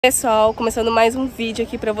Pessoal, começando mais um vídeo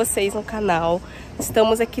aqui pra vocês no canal.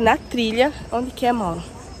 Estamos aqui na trilha. Onde que é, Mauro?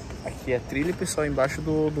 Aqui é a trilha, pessoal, embaixo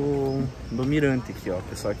do Mirante aqui, ó.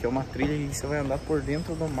 Pessoal, aqui é uma trilha e você vai andar por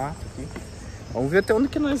dentro do mato aqui. Vamos ver até onde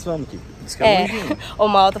que nós vamos aqui. Diz que é longinho. O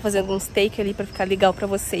Mauro tá fazendo uns take ali pra ficar legal pra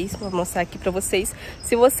vocês, pra mostrar aqui pra vocês.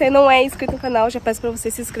 Se você não é inscrito no canal, já peço pra você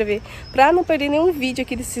se inscrever pra não perder nenhum vídeo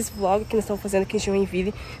aqui desses vlogs que nós estamos fazendo aqui em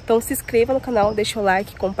Joinville. Então se inscreva no canal, deixa o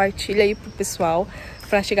like, compartilha aí pro pessoal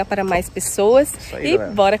pra chegar para mais pessoas. Isso aí, e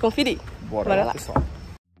galera, bora conferir. Bora lá, pessoal.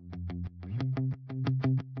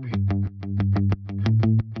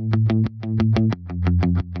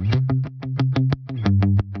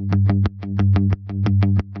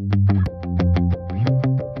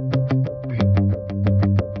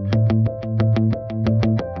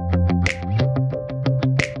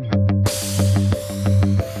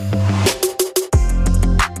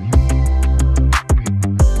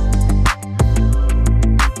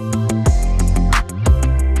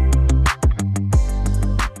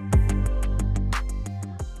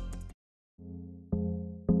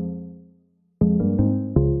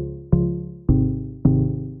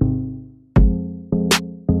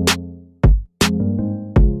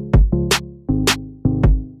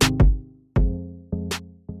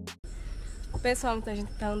 Pessoal, então a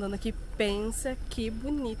gente tá andando aqui, pensa que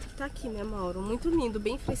bonito que tá aqui, né, Mauro? Muito lindo,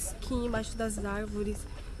 bem fresquinho, embaixo das árvores,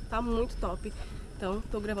 tá muito top. Então,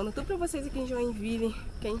 tô gravando tudo pra vocês aqui em Joinville.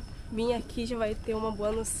 Quem vir aqui já vai ter uma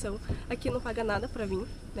boa noção. Aqui não paga nada pra vir,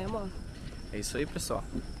 né, Mauro? É isso aí, pessoal.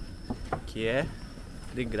 Aqui é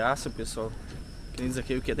de graça, pessoal. Quem diz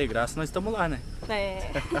aqui o que é de graça, nós estamos lá, né? É.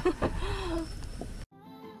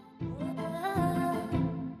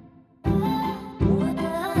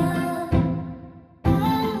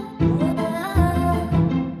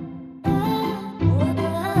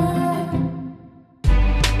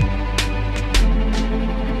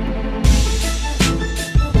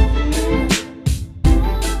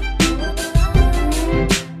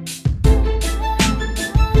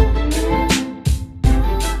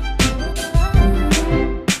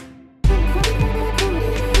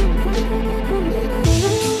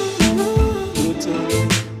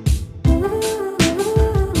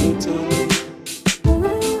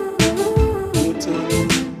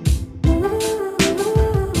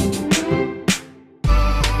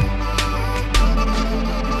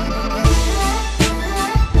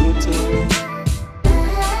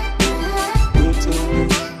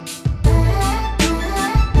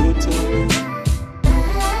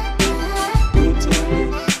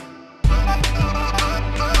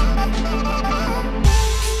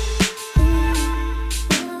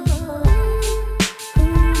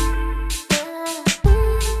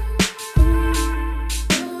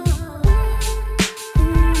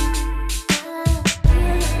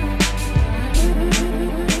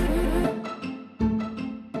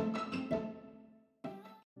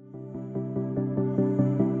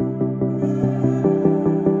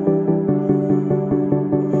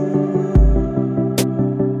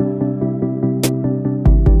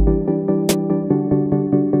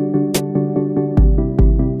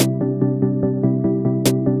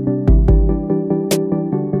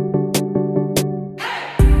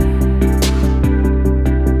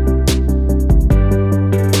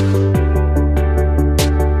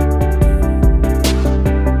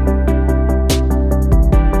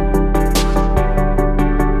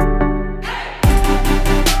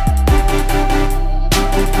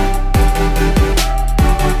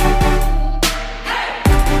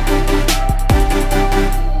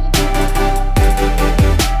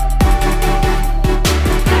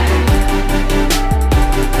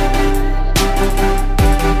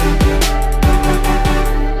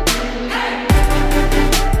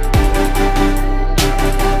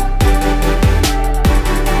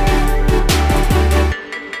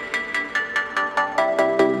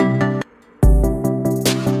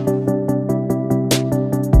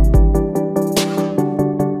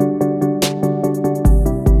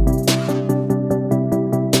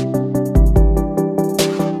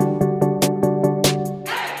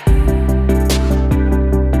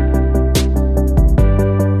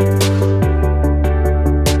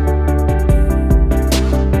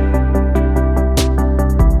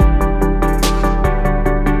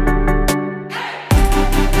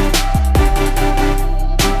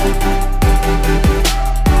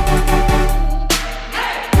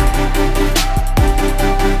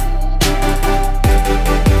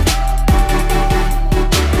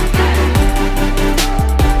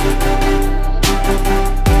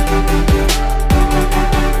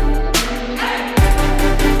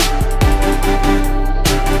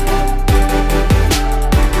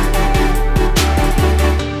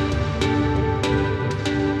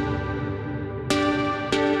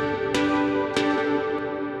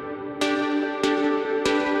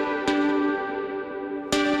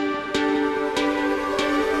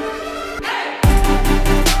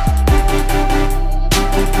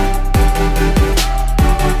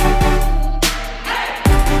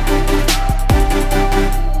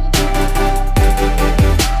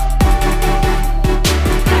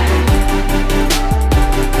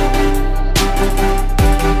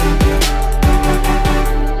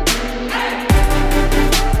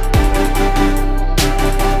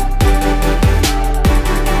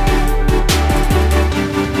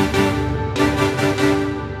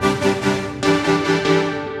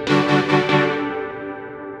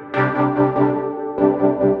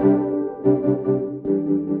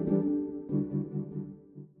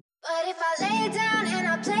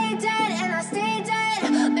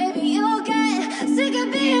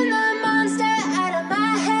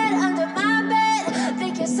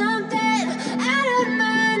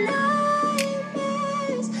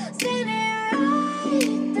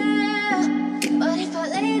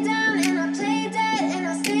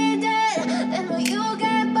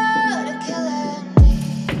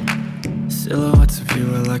 Silhouettes of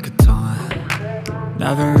you are like a taunt.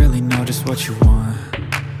 Never really know just what you want.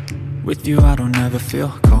 With you I don't ever feel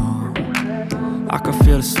calm. I can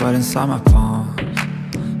feel the sweat inside my palms.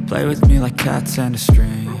 Play with me like cats and a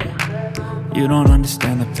string. You don't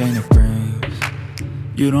understand the pain it brings.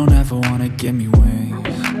 You don't ever wanna give me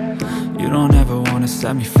wings. You don't ever wanna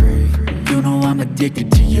set me free. You know I'm addicted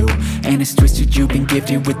to you, and it's twisted, you've been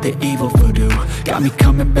gifted with the evil voodoo. Got me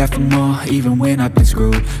coming back for more, even when I've been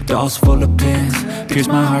screwed. Dolls full of pins, pierce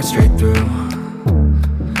my heart straight through.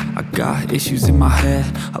 I got issues in my head,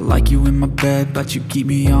 I like you in my bed, but you keep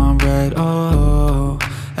me on red. Oh,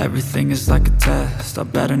 everything is like a test, I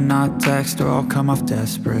better not text or I'll come off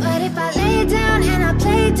desperate. But if I lay down and I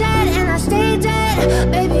play dead and I stay dead,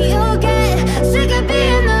 baby you'll get sick of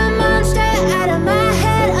being the monster out of my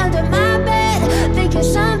head, under